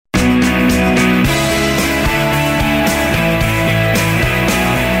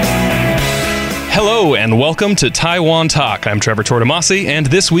and welcome to Taiwan Talk. I'm Trevor Tortomasi, and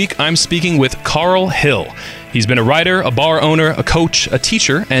this week I'm speaking with Carl Hill. He's been a writer, a bar owner, a coach, a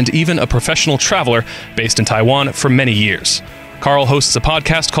teacher, and even a professional traveler based in Taiwan for many years. Carl hosts a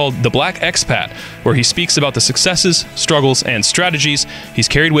podcast called The Black Expat, where he speaks about the successes, struggles, and strategies he's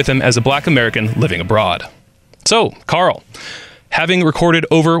carried with him as a Black American living abroad. So, Carl, having recorded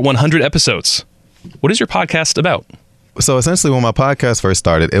over 100 episodes, what is your podcast about? So essentially, when my podcast first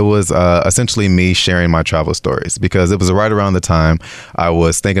started, it was essentially me sharing my travel stories, because it was right around the time I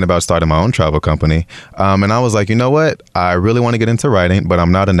was thinking about starting my own travel company. And I was like, you know what? I really want to get into writing, but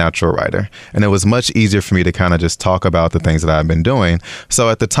I'm not a natural writer. And it was much easier for me to kind of just talk about the things that I've been doing. So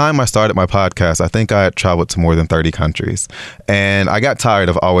at the time I started my podcast, I think I had traveled to more than 30 countries. And I got tired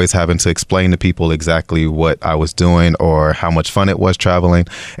of always having to explain to people exactly what I was doing or how much fun it was traveling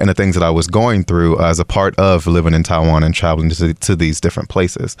and the things that I was going through as a part of living in Taiwan and traveling to these different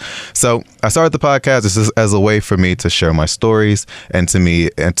places. So I started the podcast as a way for me to share my stories and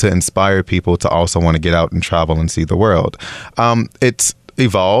to inspire people to also want to get out and travel and see the world. It's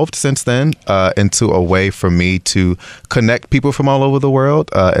evolved since then into a way for me to connect people from all over the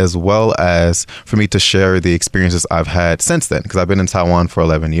world, as well as for me to share the experiences I've had since then, because I've been in Taiwan for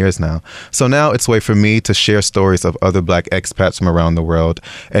 11 years now. So now it's a way for me to share stories of other Black expats from around the world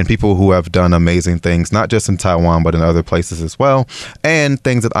and people who have done amazing things, not just in Taiwan, but in other places as well, and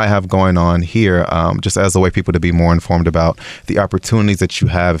things that I have going on here, just as a way people to be more informed about the opportunities that you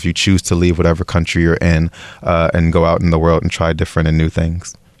have if you choose to leave whatever country you're in and go out in the world and try different and new things.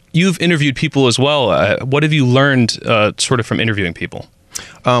 You've interviewed people as well. What have you learned sort of from interviewing people?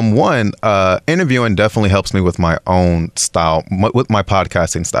 Interviewing definitely helps me with my own style, with my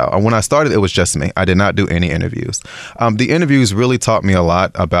podcasting style. When I started, it was just me. I did not do any interviews. The interviews really taught me a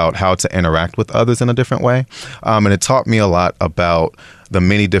lot about how to interact with others in a different way. And it taught me a lot about the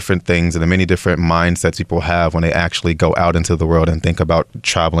many different things and the many different mindsets people have when they actually go out into the world and think about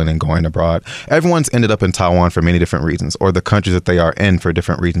traveling and going abroad. Everyone's ended up in Taiwan for many different reasons, or the countries that they are in for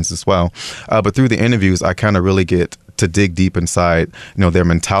different reasons as well. But through the interviews, I kind of really get to dig deep inside, their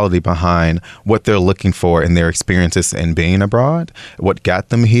mentality behind what they're looking for in their experiences in being abroad, what got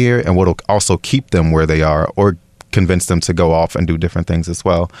them here, and what will also keep them where they are, or convince them to go off and do different things as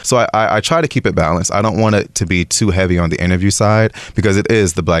well. So I try to keep it balanced. I don't want it to be too heavy on the interview side, because it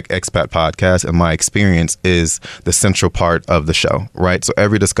is the Black Expat podcast, and my experience is the central part of the show, right? So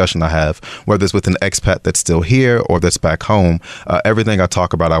every discussion I have, whether it's with an expat that's still here or that's back home, everything I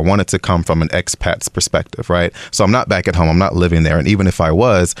talk about, I want it to come from an expat's perspective, right? So I'm not back at home. I'm not living there. And even if I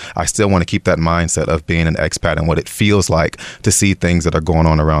was, I still want to keep that mindset of being an expat and what it feels like to see things that are going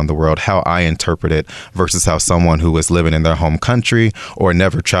on around the world, how I interpret it versus how someone who is living in their home country or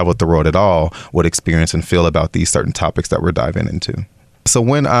never traveled the world at all would experience and feel about these certain topics that we're diving into. So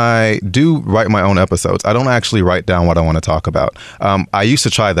when I do write my own episodes, I don't actually write down what I want to talk about. I used to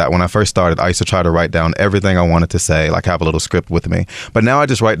try that. When I first started, I used to try to write down everything I wanted to say, like have a little script with me. But now I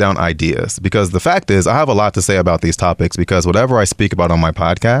just write down ideas, because the fact is I have a lot to say about these topics, because whatever I speak about on my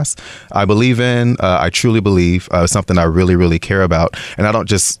podcast, I believe in, I truly believe, something I really, really care about. And I don't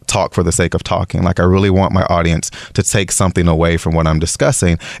just talk for the sake of talking. Like, I really want my audience to take something away from what I'm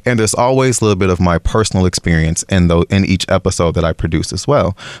discussing. And there's always a little bit of my personal experience in each episode that I produce as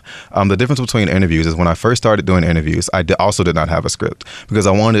well. The difference between interviews is when I first started doing interviews, I also did not have a script, because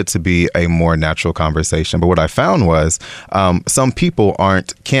I wanted it to be a more natural conversation. But what I found was some people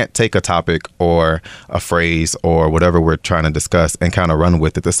can't take a topic or a phrase or whatever we're trying to discuss and kind of run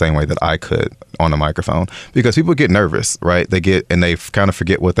with it the same way that I could on a microphone, because people get nervous, right? They kind of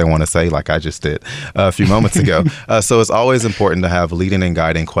forget what they want to say, like I just did a few moments ago. So it's always important to have leading and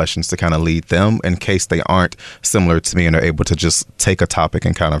guiding questions to kind of lead them in case they aren't similar to me and are able to just take a topic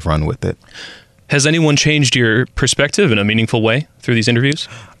and kind of run with it. Has anyone changed your perspective in a meaningful way through these interviews?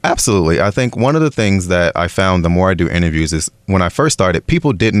 Absolutely. I think one of the things that I found the more I do interviews is when I first started,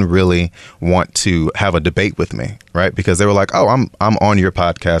 people didn't really want to have a debate with me, right? Because they were like, oh, I'm on your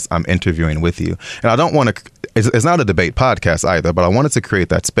podcast, I'm interviewing with you. And I don't want to, it's not a debate podcast either, but I wanted to create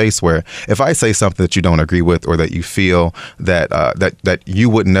that space where if I say something that you don't agree with, or that you feel that you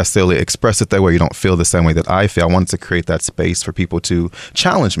wouldn't necessarily express it that way, you don't feel the same way that I feel, I wanted to create that space for people to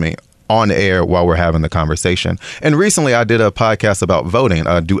challenge me on air while we're having the conversation. And recently I did a podcast about voting.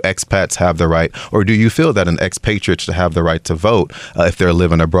 Do expats have the right, or do you feel that an expatriate should have the right to vote if they're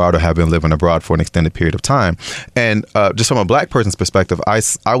living abroad or have been living abroad for an extended period of time? And just from a Black person's perspective, I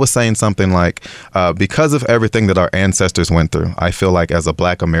was saying something like, because of everything that our ancestors went through, I feel like as a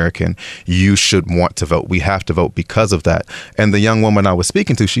Black American, you should want to vote. We have to vote because of that. And the young woman I was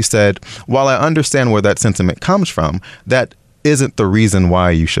speaking to, she said, while I understand where that sentiment comes from, that isn't the reason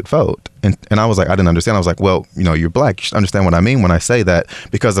why you should vote. And I was like, I didn't understand. I was like, well, you're Black. You should understand what I mean when I say that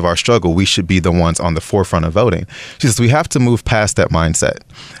because of our struggle, we should be the ones on the forefront of voting. She says, we have to move past that mindset.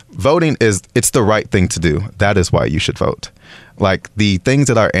 Voting it's the right thing to do. That is why you should vote. Like the things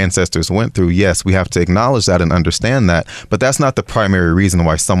that our ancestors went through, yes, we have to acknowledge that and understand that, but that's not the primary reason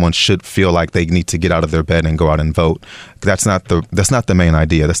why someone should feel like they need to get out of their bed and go out and vote. That's not the main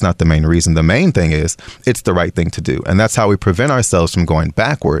idea. That's not the main reason. The main thing is it's the right thing to do. And that's how we prevent ourselves from going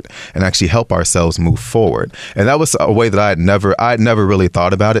backward and actually help ourselves move forward. And that was a way that I had never really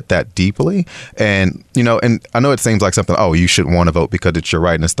thought about it that deeply. And, and I know it seems like something, oh, you should want to vote because it's your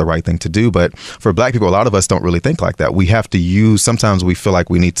right and it's the right thing to do. But for Black people, a lot of us don't really think like that. We have to sometimes we feel like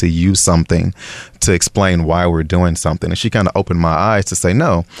we need to use something to explain why we're doing something. And she kind of opened my eyes to say,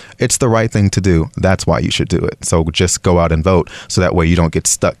 no, it's the right thing to do. That's why you should do it. So just go out and vote so that way you don't get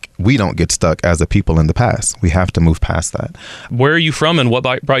stuck. We don't get stuck as a people in the past. We have to move past that. Where are you from and what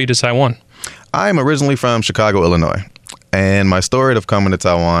brought you to Taiwan? I'm originally from Chicago, Illinois. And my story of coming to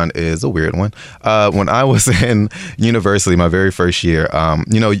Taiwan is a weird one. When I was in university, my very first year,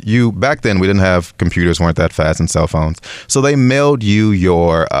 back then we didn't have computers, weren't that fast, and cell phones. So they mailed you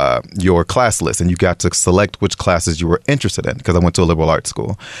your class list, and you got to select which classes you were interested in. Because I went to a liberal arts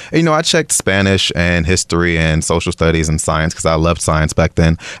school, and, I checked Spanish and history and social studies and science because I loved science back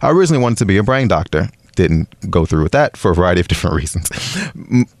then. I originally wanted to be a brain doctor. Didn't go through with that for a variety of different reasons.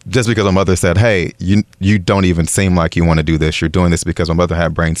 Just because my mother said, hey, you don't even seem like you want to do this. You're doing this because my mother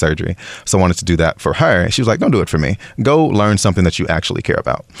had brain surgery. So I wanted to do that for her. She was like, don't do it for me. Go learn something that you actually care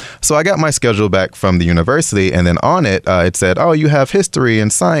about. So I got my schedule back from the university, and then on it, it said, oh, you have history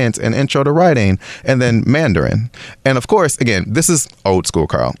and science and intro to writing and then Mandarin. And of course, again, this is old school,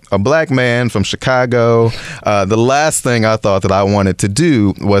 Carl. A Black man from Chicago. The last thing I thought that I wanted to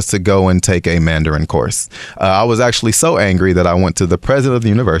do was to go and take a Mandarin course. I was actually so angry that I went to the president of the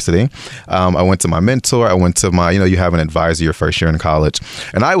university. I went to my mentor. I went to my, you have an advisor your first year in college.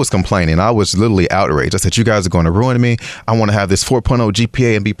 And I was complaining. I was literally outraged. I said, you guys are going to ruin me. I want to have this 4.0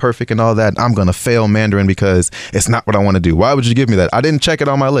 GPA and be perfect and all that. I'm going to fail Mandarin because it's not what I want to do. Why would you give me that? I didn't check it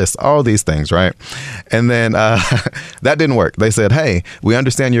on my list. All these things, right? And then that didn't work. They said, hey, we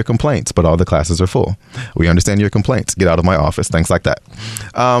understand your complaints, but all the classes are full. We understand your complaints. Get out of my office. Things like that.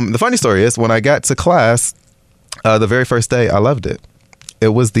 The funny story is when I got to class, the very first day, I loved it.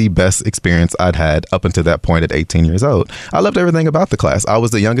 It was the best experience I'd had up until that point at 18 years old. I loved everything about the class. I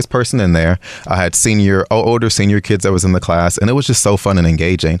was the youngest person in there. I had older senior kids that was in the class, and it was just so fun and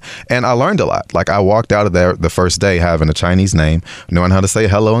engaging. And I learned a lot. Like I walked out of there the first day having a Chinese name, knowing how to say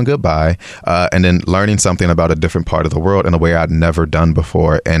hello and goodbye, and then learning something about a different part of the world in a way I'd never done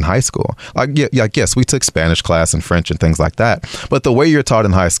before in high school. Yes, we took Spanish class and French and things like that, but the way you're taught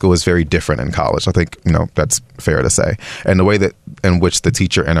in high school is very different in college. I think, that's fair to say. And the way that in which the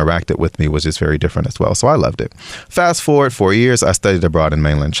teacher interacted with me was just very different as well. So I loved it. Fast forward 4 years, I studied abroad in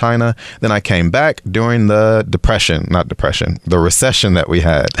mainland China. Then I came back during the the recession that we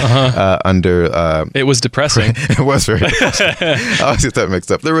had under... it was depressing. It was very depressing. I always get that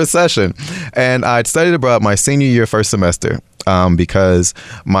mixed up. The recession. And I'd studied abroad my senior year, first semester. Because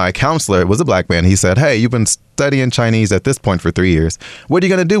my counselor was a Black man. He said, hey, you've been studying Chinese at this point for 3 years. What are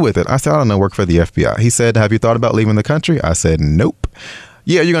you going to do with it? I said, I don't know, work for the FBI. He said, have you thought about leaving the country? I said, nope.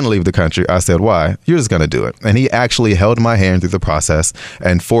 Yeah, you're going to leave the country. I said, why? You're just going to do it. And he actually held my hand through the process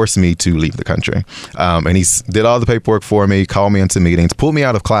and forced me to leave the country. And he did all the paperwork for me, called me into meetings, pulled me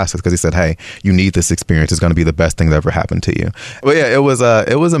out of classes because he said, hey, you need this experience. It's going to be the best thing that ever happened to you. But yeah, it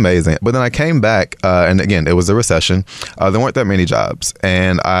was amazing. But then I came back and again, it was a recession. There weren't that many jobs.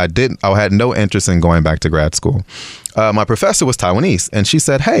 And I had no interest in going back to grad school. My professor was Taiwanese, and she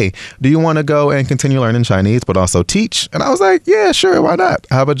said, hey, do you want to go and continue learning Chinese, but also teach? And I was like, yeah, sure, why not?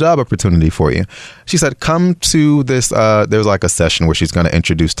 I have a job opportunity for you. She said, come to this, there's like a session where she's going to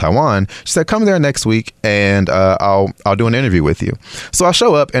introduce Taiwan. She said, come there next week, and I'll do an interview with you. So I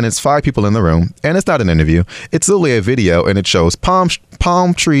show up, and it's 5 people in the room, and it's not an interview. It's literally a video, and it shows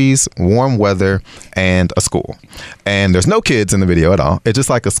palm trees, warm weather, and a school. And there's no kids in the video at all. It's just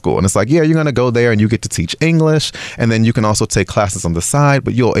like a school. And it's like, yeah, you're going to go there, and you get to teach English, and then you can also take classes on the side,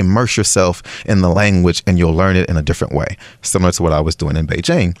 but you'll immerse yourself in the language and you'll learn it in a different way, similar to what I was doing in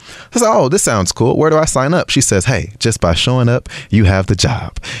Beijing. I said, oh, this sounds cool. Where do I sign up? She says, hey, just by showing up, you have the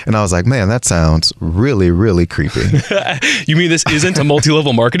job. And I was like, man, that sounds really, really creepy. You mean this isn't a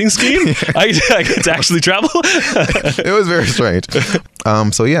multi-level marketing scheme? Yeah. I get to actually travel? It was very strange.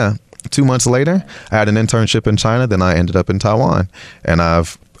 So yeah, 2 months later, I had an internship in China. Then I ended up in Taiwan, and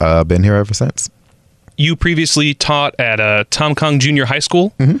I've been here ever since. You previously taught at Tom Kong Junior High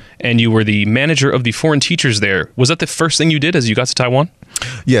School, and you were the manager of the foreign teachers there. Was that the first thing you did as you got to Taiwan?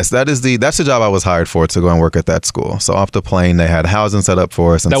 Yes, that's the job I was hired for, to go and work at that school. So off the plane, they had housing set up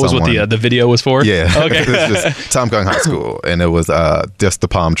for us. And that was what the video was for? Yeah. Okay. It was just Tom Kung High School, and it was just the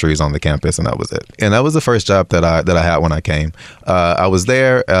palm trees on the campus, and that was it. And that was the first job that I had when I came. I was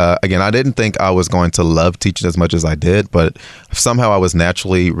there. Again, I didn't think I was going to love teaching as much as I did, but somehow I was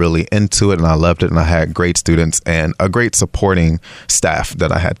naturally really into it, and I loved it, and I had great students and a great supporting staff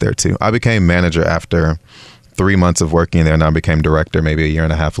that I had there too. I became manager after 3 months of working there, and I became director maybe a year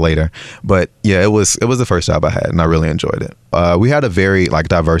and a half later. But yeah, it was the first job I had, and I really enjoyed it. We had a very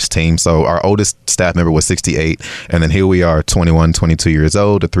diverse team. So our oldest staff member was 68, and then here we are, 21, 22 years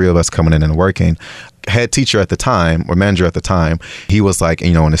old, the three of us coming in and working. Head teacher at the time, or manager at the time, he was in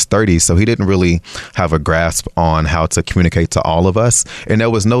his 30s, so he didn't really have a grasp on how to communicate to all of us, and there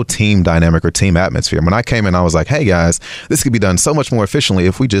was no team dynamic or team atmosphere. When I came in, I was like, hey guys, this could be done so much more efficiently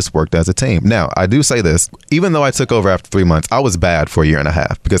if we just worked as a team. Now, I do say this, even though I took over after 3 months, I was bad for a year and a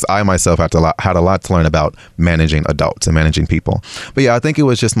half, because I myself had a lot to learn about managing adults and managing people. But yeah, I think it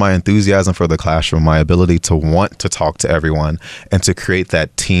was just my enthusiasm for the classroom, my ability to want to talk to everyone and to create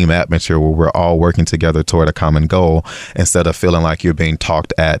that team atmosphere where we're all working together toward a common goal, instead of feeling like you're being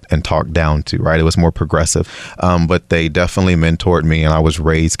talked at and talked down to, right? It was more progressive. But they definitely mentored me, and I was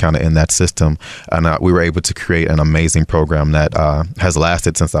raised kind of in that system. And we were able to create an amazing program that has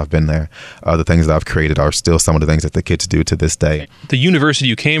lasted since I've been there. The things that I've created are still some of the things that the kids do to this day. The university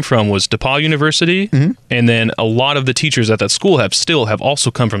you came from was DePaul University, mm-hmm. and then a lot of the teachers at that school have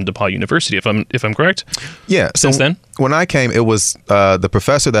also come from DePaul University, if I'm correct? Yeah. Since then? When I came, it was the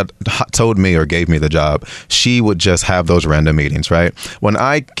professor that told me or gave me the job. She would just have those random meetings, right? When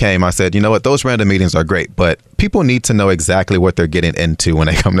I came, I said, you know what, those random meetings are great, but people need to know exactly what they're getting into when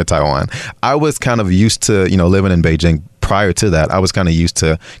they come to Taiwan. I was kind of used to, living in Beijing. Prior to that, I was kind of used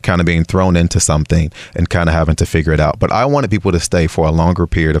to kind of being thrown into something and kind of having to figure it out. But I wanted people to stay for a longer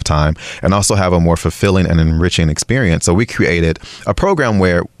period of time and also have a more fulfilling and enriching experience. So we created a program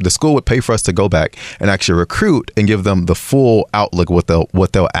where the school would pay for us to go back and actually recruit and give them the full outlook what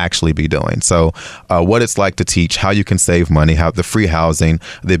they'll actually be doing. So what it's like to teach, how you can save money, how the free housing,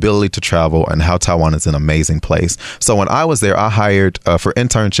 the ability to travel, and how Taiwan is an amazing place. So when I was there, I hired for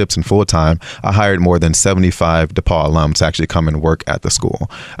internships and full time, I hired more than 75 DePaul alums to actually come and work at the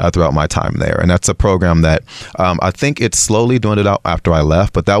school throughout my time there. And that's a program that I think it's slowly doing it out after I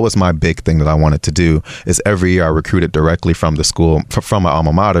left, but that was my big thing that I wanted to do. Is every year I recruited directly from the school, from my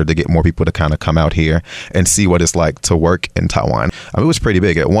alma mater, to get more people to kind of come out here and see what it's like to work in Taiwan. It was pretty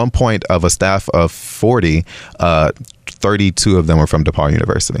big. At one point, of a staff of 40, 32 of them were from DePaul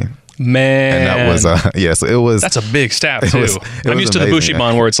University. Man. And that was, so it was. That's a big staff, too. I'm used to the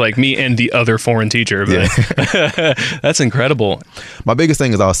Bushiban where it's like me and the other foreign teacher, but that's incredible. My biggest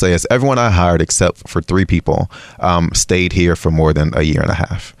thing I'll say is everyone I hired, except for 3 people, stayed here for more than a year and a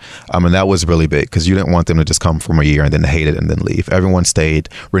half. And that was really big, because you didn't want them to just come from a year and then hate it and then leave. Everyone stayed,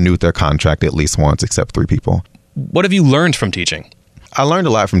 renewed their contract at least once, except 3 people. What have you learned from teaching? I learned a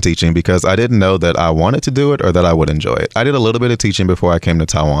lot from teaching because I didn't know that I wanted to do it or that I would enjoy it. I did a little bit of teaching before I came to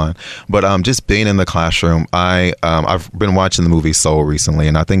Taiwan, but just being in the classroom, I've been watching the movie Soul recently,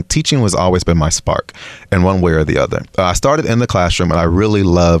 and I think teaching has always been my spark in one way or the other. I started in the classroom, and I really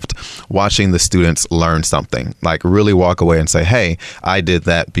loved watching the students learn something, like really walk away and say, hey, I did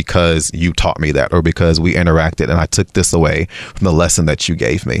that because you taught me that, or because we interacted and I took this away from the lesson that you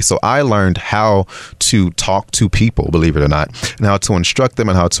gave me. So I learned how to talk to people, believe it or not, and how to instruct them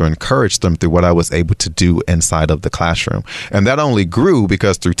and how to encourage them through what I was able to do inside of the classroom. And that only grew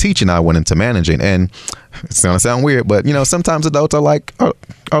because through teaching, I went into managing. And it's going to sound weird, but sometimes adults are like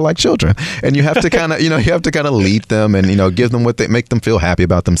children, and you have to kind of lead them and give them make them feel happy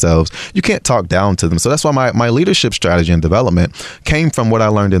about themselves. You can't talk down to them. So that's why my leadership strategy and development came from what I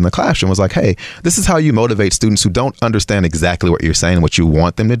learned in the classroom. Was like, hey, this is how you motivate students who don't understand exactly what you're saying, what you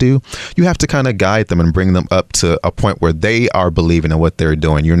want them to do. You have to kind of guide them and bring them up to a point where they are believing in what they're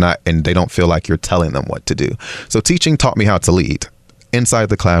doing. And they don't feel like you're telling them what to do. So teaching taught me how to lead inside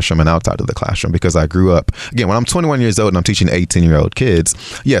the classroom and outside of the classroom, because I grew up, again, when I'm 21 years old and I'm teaching 18-year-old kids,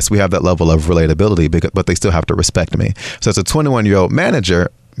 yes, we have that level of relatability, but they still have to respect me. So as a 21-year-old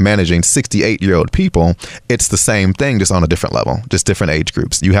manager, managing 68-year-old people, it's the same thing, just on a different level, just different age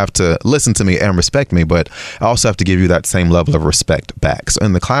groups. You have to listen to me and respect me, but I also have to give you that same level of respect back. So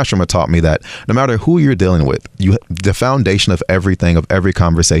in the classroom, it taught me that no matter who you're dealing with, the foundation of everything, of every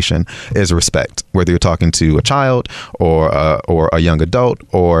conversation, is respect, whether you're talking to a child or a young adult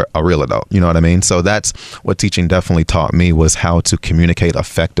or a real adult. You know what I mean? So that's what teaching definitely taught me, was how to communicate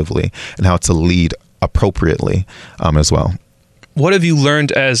effectively and how to lead appropriately as well. What have you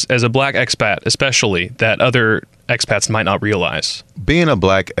learned as a Black expat, especially, that other expats might not realize? Being a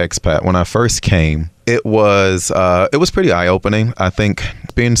Black expat, when I first came, it was pretty eye-opening. I think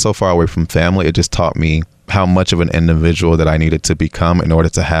being so far away from family, it just taught me how much of an individual that I needed to become in order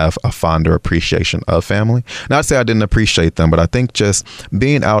to have a fonder appreciation of family. Not to say I didn't appreciate them, but I think just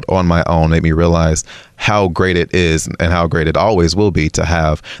being out on my own made me realize how great it is and how great it always will be to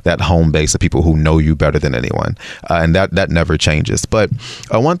have that home base of people who know you better than anyone. And that never changes. But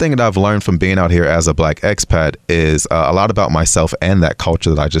one thing that I've learned from being out here as a Black expat is a lot about myself and that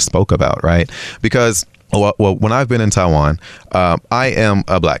culture that I just spoke about, right? Because well, when I've been in Taiwan, I am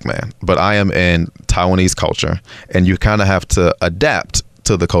a Black man, but I am in Taiwanese culture, and you kind of have to adapt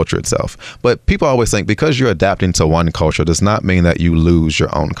to the culture itself. But people always think because you're adapting to one culture does not mean that you lose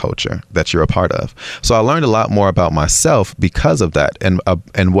your own culture that you're a part of. So I learned a lot more about myself because of that,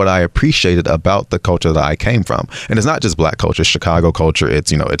 and what I appreciated about the culture that I came from. And it's not just Black culture, Chicago culture,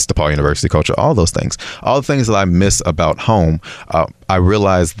 it's DePaul University culture, all those things. All the things that I miss about home, I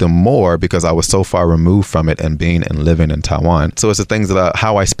realized them more because I was so far removed from it and being and living in Taiwan. So it's the things that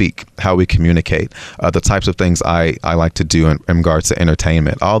how I speak, how we communicate, the types of things I like to do in regards to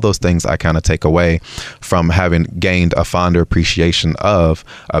entertainment. All those things I kind of take away from having gained a fonder appreciation of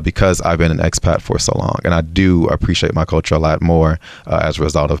because I've been an expat for so long. And I do appreciate my culture a lot more as a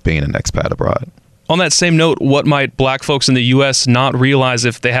result of being an expat abroad. On that same note, what might Black folks in the U.S. not realize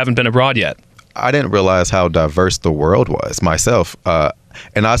if they haven't been abroad yet? I didn't realize how diverse the world was myself.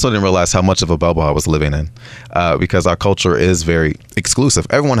 And I also didn't realize how much of a bubble I was living in because our culture is very exclusive.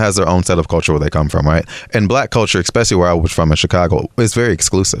 Everyone has their own set of culture where they come from, right? And Black culture, especially where I was from in Chicago, is very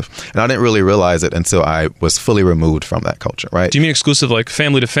exclusive. And I didn't really realize it until I was fully removed from that culture, right? Do you mean exclusive like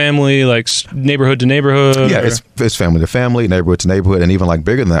family to family, like neighborhood to neighborhood? Yeah, it's family to family, neighborhood to neighborhood, and even like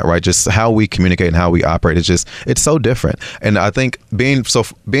bigger than that, right? Just how we communicate and how we operate it's so different. And I think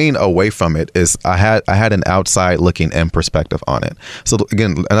being away from it is I had an outside looking in perspective on it. So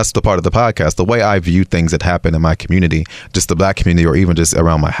again, and that's the part of the podcast, the way I view things that happen in my community, just the Black community or even just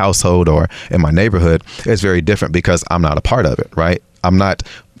around my household or in my neighborhood, is very different because I'm not a part of it, right? I'm not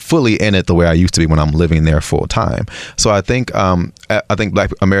fully in it the way I used to be when I'm living there full time. So I think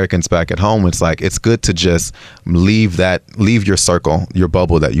Black Americans back at home, it's like it's good to just leave your circle, your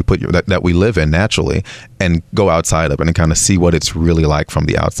bubble that you put that we live in naturally, and go outside of it and kind of see what it's really like from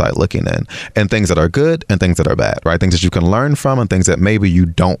the outside looking in, and things that are good and things that are bad, right? Things that you can learn from and things that maybe you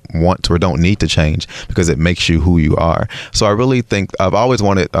don't want to or don't need to change because it makes you who you are. So I really think I've always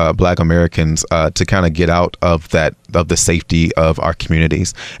wanted Black Americans to kind of get out of the safety of our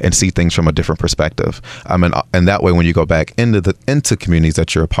communities and see things from a different perspective. And that way, when you go back into communities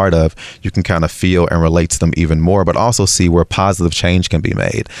that you're a part of, you can kind of feel and relate to them even more, but also see where positive change can be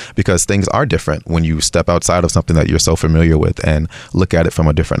made because things are different when you step outside of something that you're so familiar with and look at it from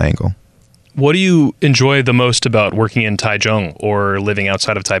a different angle. What do you enjoy the most about working in Taichung or living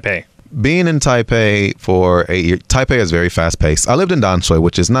outside of Taipei? Being in Taipei for 8 years, Taipei is very fast paced. I lived in Danshui,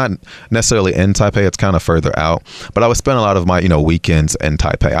 which is not necessarily in Taipei. It's kind of further out, but I would spend a lot of my, weekends in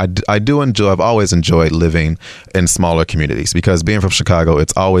Taipei. I've always enjoyed living in smaller communities because being from Chicago,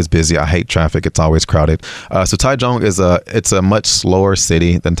 it's always busy. I hate traffic. It's always crowded. So Taichung it's a much slower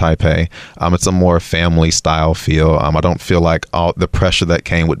city than Taipei. It's a more family style feel. I don't feel like all the pressure that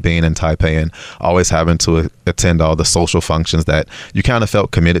came with being in Taipei and always having to attend all the social functions that you kind of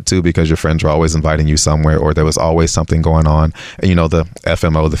felt committed to because your friends were always inviting you somewhere or there was always something going on. And the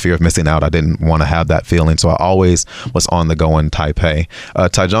FMO, the fear of missing out, I didn't want to have that feeling. So I always was on the go in Taipei.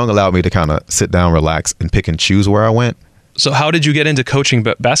 Taichung allowed me to kind of sit down, relax, and pick and choose where I went. So how did you get into coaching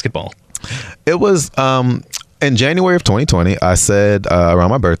basketball? It was in January of 2020. I said around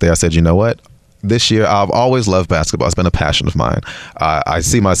my birthday, I said, you know what? This year, I've always loved basketball. It's been a passion of mine. I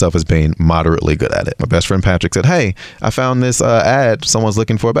see myself as being moderately good at it. My best friend Patrick said, hey, I found this ad. Someone's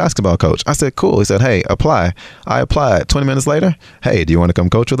looking for a basketball coach. I said, cool. He said, hey, apply. I applied. 20 minutes later, hey, do you want to come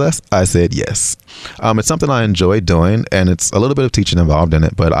coach with us? I said, yes. It's something I enjoy doing, and it's a little bit of teaching involved in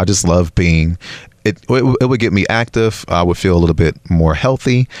it, but I just love being It would get me active. I would feel a little bit more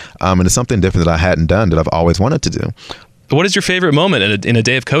healthy. And it's something different that I hadn't done that I've always wanted to do. What is your favorite moment in a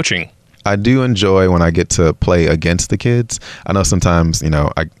day of coaching? I do enjoy when I get to play against the kids. I know sometimes,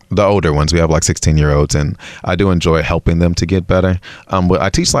 the older ones, we have like 16-year-olds, and I do enjoy helping them to get better. But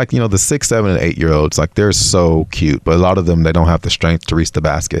I teach the 6, 7, and 8-year-olds, like they're so cute, but a lot of them, they don't have the strength to reach the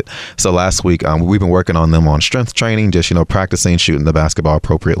basket. So last week, we've been working on them on strength training, just, practicing shooting the basketball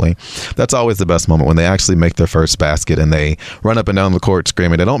appropriately. That's always the best moment when they actually make their first basket and they run up and down the court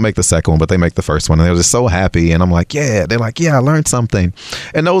screaming. They don't make the second one, but they make the first one. And they're just so happy. And I'm like, yeah, they're like, yeah, I learned something.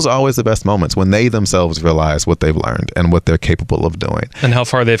 And those are always the best best moments when they themselves realize what they've learned and what they're capable of doing and how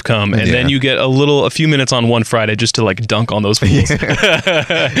far they've come. And then you get a few minutes on one Friday just to like dunk on those fools.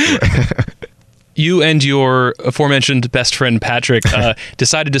 You and your aforementioned best friend Patrick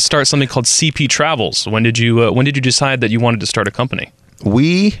decided to start something called CP Travels. When did you decide that you wanted to start a company?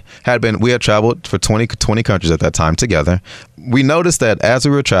 We had traveled for 20 countries at that time together. We noticed that as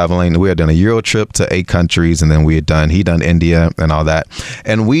we were traveling, we had done a Euro trip to 8 countries, and then he done India and all that.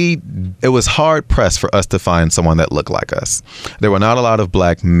 And it was hard pressed for us to find someone that looked like us. There were not a lot of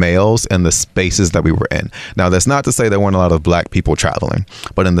black males in the spaces that we were in. Now, that's not to say there weren't a lot of black people traveling,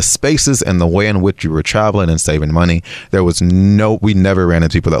 but in the spaces and the way in which we were traveling and saving money, we never ran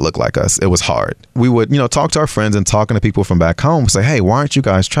into people that looked like us. It was hard. We would, talk to our friends and talking to people from back home, say, hey, why aren't you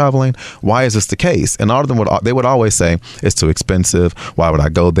guys traveling? Why is this the case? And all of them would always say, it's too expensive. Why would I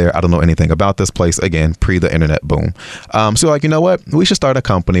go there? I don't know anything about this place. Again, pre the internet boom. So like, you know what? We should start a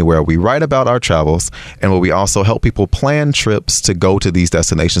company where we write about our travels and where we also help people plan trips to go to these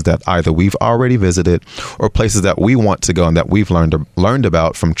destinations that either we've already visited or places that we want to go and that we've learned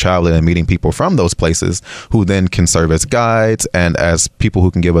about from traveling and meeting people from those places who then can serve as guides and as people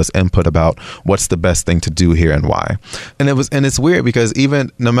who can give us input about what's the best thing to do here and why. And it's weird because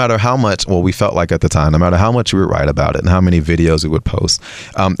even no matter how much, we felt like at the time, no matter how much we would write about it and how many videos we would post,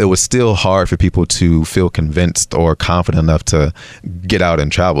 it was still hard for people to feel convinced or confident enough to get out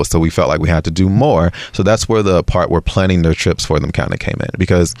and travel. So we felt like we had to do more. So that's where the part where planning their trips for them kind of came in,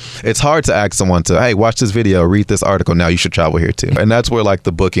 because it's hard to ask someone to, hey, watch this video, read this article, now you should travel here too. And that's where like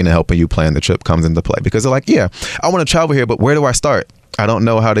the booking and helping you plan the trip comes into play, because they're like, yeah, I want to travel here, but where do I start? I don't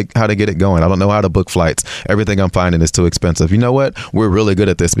know how to get it going. I don't know how to book flights. Everything I'm finding is too expensive. You know what? We're really good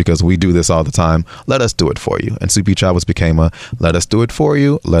at this because we do this all the time. Let us do it for you. And CP Travels became let us do it for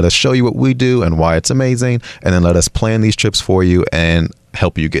you. Let us show you what we do and why it's amazing. And then let us plan these trips for you and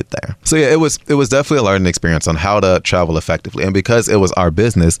help you get there. So yeah, it was definitely a learning experience on how to travel effectively. And because it was our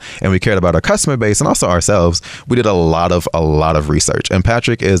business and we cared about our customer base and also ourselves, we did a lot of research. And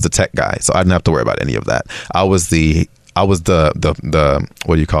Patrick is the tech guy, so I didn't have to worry about any of that. I was the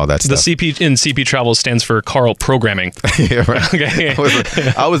what do you call that stuff? The CP in CP Travel stands for Carl Programming. Yeah, right. Okay.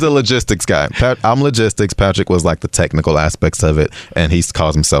 I was the logistics guy. I'm logistics. Patrick was like the technical aspects of it, and he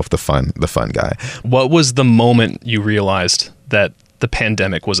calls himself the fun guy. What was the moment you realized that the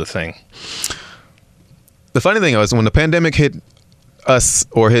pandemic was a thing? The funny thing was when the pandemic hit us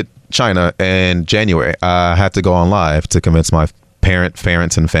or hit China in January, I had to go on live to convince my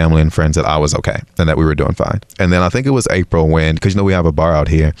parents and family and friends that I was okay and that we were doing fine. And then I think it was April because we have a bar out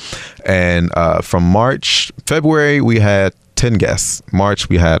here, and from February we had 10 guests. March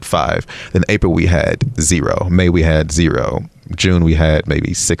we had 5. Then April we had 0. May we had 0. June we had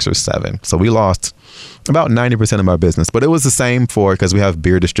maybe 6 or 7. So we lost about 90% of our business. But it was the same because we have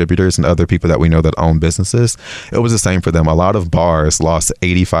beer distributors and other people that we know that own businesses. It was the same for them. A lot of bars lost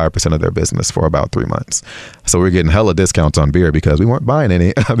 85% of their business for about 3 months. So we're getting hella discounts on beer because we weren't buying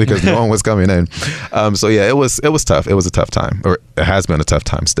any because no one was coming in. So yeah, it was tough. It was a tough time, or it has been a tough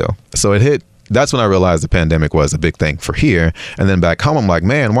time still. So it hit. That's when I realized the pandemic was a big thing for here. And then back home, I'm like,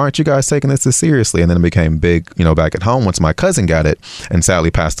 man, why aren't you guys taking this seriously? And then it became big, back at home once my cousin got it and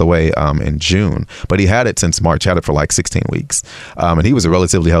sadly passed away in June. But he had it since March, had it for like 16 weeks. And he was a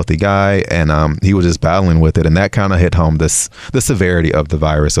relatively healthy guy, and he was just battling with it. And that kind of hit home the severity of the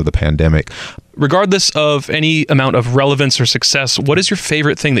virus, of the pandemic. Regardless of any amount of relevance or success, what is your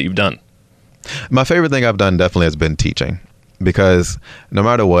favorite thing that you've done? My favorite thing I've done definitely has been teaching. Because no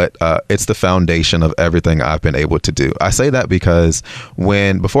matter what, it's the foundation of everything I've been able to do. I say that because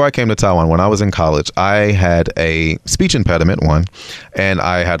before I came to Taiwan, when I was in college, I had a speech impediment, and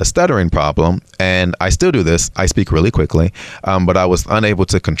I had a stuttering problem, and I still do this. I speak really quickly, but I was unable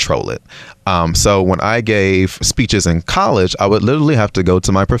to control it. So when I gave speeches in college, I would literally have to go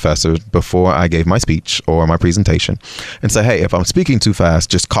to my professor before I gave my speech or my presentation and say, hey, if I'm speaking too fast,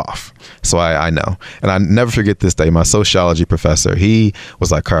 just cough. So I know. And I never forget this day, my sociology professor, he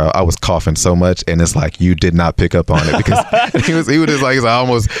was like, Carl, I was coughing so much, and it's like you did not pick up on it, because he was just like, I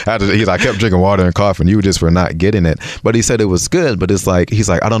almost had to, I kept drinking water and coughing. You just were not getting it. But he said it was good, but it's like, he's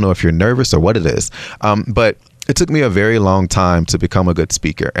like, I don't know if you're nervous or what it is. But it took me a very long time to become a good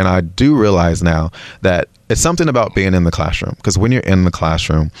speaker. And I do realize now that it's something about being in the classroom, because when you're in the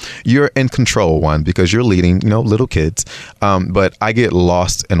classroom, you're in control, because you're leading, little kids. But I get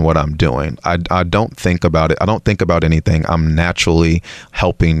lost in what I'm doing. I don't think about it. I don't think about anything. I'm naturally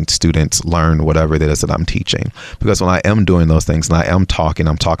helping students learn whatever it is that I'm teaching. Because when I am doing those things and I'm talking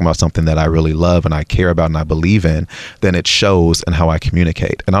about something that I really love and I care about and I believe in, then it shows in how I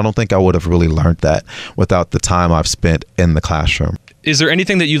communicate. And I don't think I would have really learned that without the time I've spent in the classroom. Is there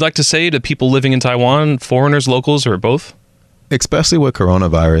anything that you'd like to say to people living in Taiwan, foreigners, locals, or both? Especially with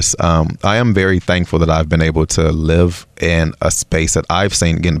coronavirus, I am very thankful that I've been able to live in a space that I've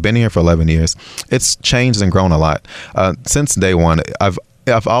seen. Again, been here for 11 years. It's changed and grown a lot. Since day one,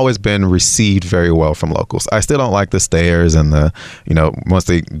 I've always been received very well from locals. I still don't like the stares and the, once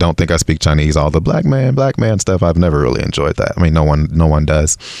they don't think I speak Chinese, all the black man stuff. I've never really enjoyed that. I mean, no one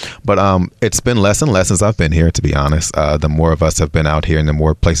does. But it's been less and less since I've been here, to be honest. The more of us have been out here and the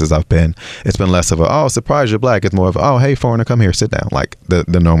more places I've been, it's been less of a, oh, surprise, you're black. It's more of, oh, hey, foreigner, come here, sit down, like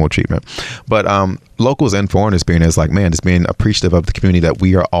the normal treatment. But locals and foreigners being is like, man, just being appreciative of the community that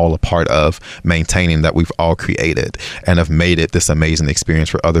we are all a part of, maintaining, that we've all created and have made it this amazing experience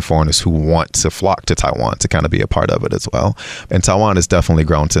for other foreigners who want to flock to Taiwan to kind of be a part of it as well. And Taiwan has definitely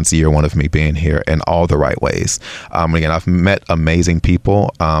grown since year one of me being here in all the right ways. Again, I've met amazing people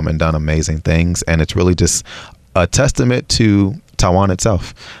and done amazing things, and it's really just a testament to Taiwan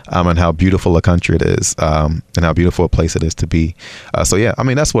itself and how beautiful a country it is and how beautiful a place it is to be. So yeah, I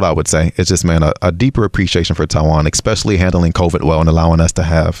mean, that's what I would say. It's just, man, a deeper appreciation for Taiwan, especially handling COVID well and allowing us to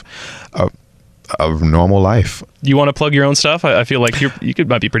have a normal life. You want to plug your own stuff? I feel like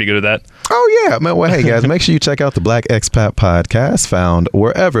might be pretty good at that. Oh, yeah. Man, well, hey, guys, make sure you check out the Black Expat podcast, found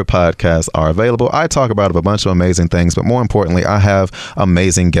wherever podcasts are available. I talk about a bunch of amazing things, but more importantly, I have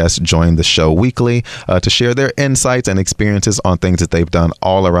amazing guests join the show weekly to share their insights and experiences on things that they've done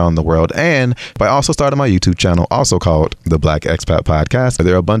all around the world. And I also started my YouTube channel, also called the Black Expat Podcast.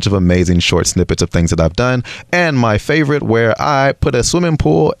 There are a bunch of amazing short snippets of things that I've done. And my favorite, where I put a swimming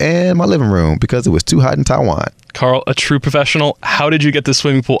pool in my living room because it was too hot in Taiwan. Carl, a true professional, how did you get the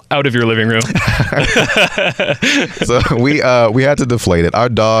swimming pool out of your living room? So we had to deflate it. Our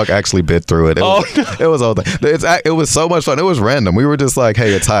dog actually bit through it. It was all it was so much fun. It was random. We were just like,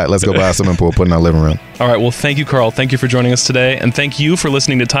 hey, it's hot. Let's go buy a swimming pool, put it in our living room. All right. Well, thank you, Carl. Thank you for joining us today. And thank you for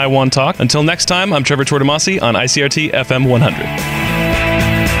listening to Taiwan Talk. Until next time, I'm Trevor Tortomasi on ICRT FM 100.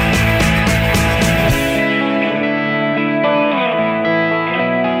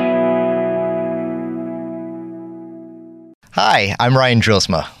 Hi, I'm Ryan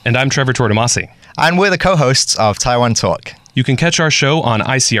Drilsma. And I'm Trevor Tortomasi. And we're the co-hosts of Taiwan Talk. You can catch our show on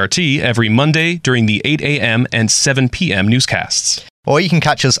ICRT every Monday during the 8 a.m. and 7 p.m. newscasts. Or you can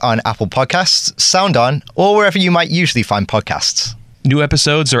catch us on Apple Podcasts, SoundOn, or wherever you might usually find podcasts. New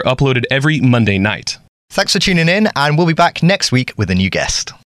episodes are uploaded every Monday night. Thanks for tuning in, and we'll be back next week with a new guest.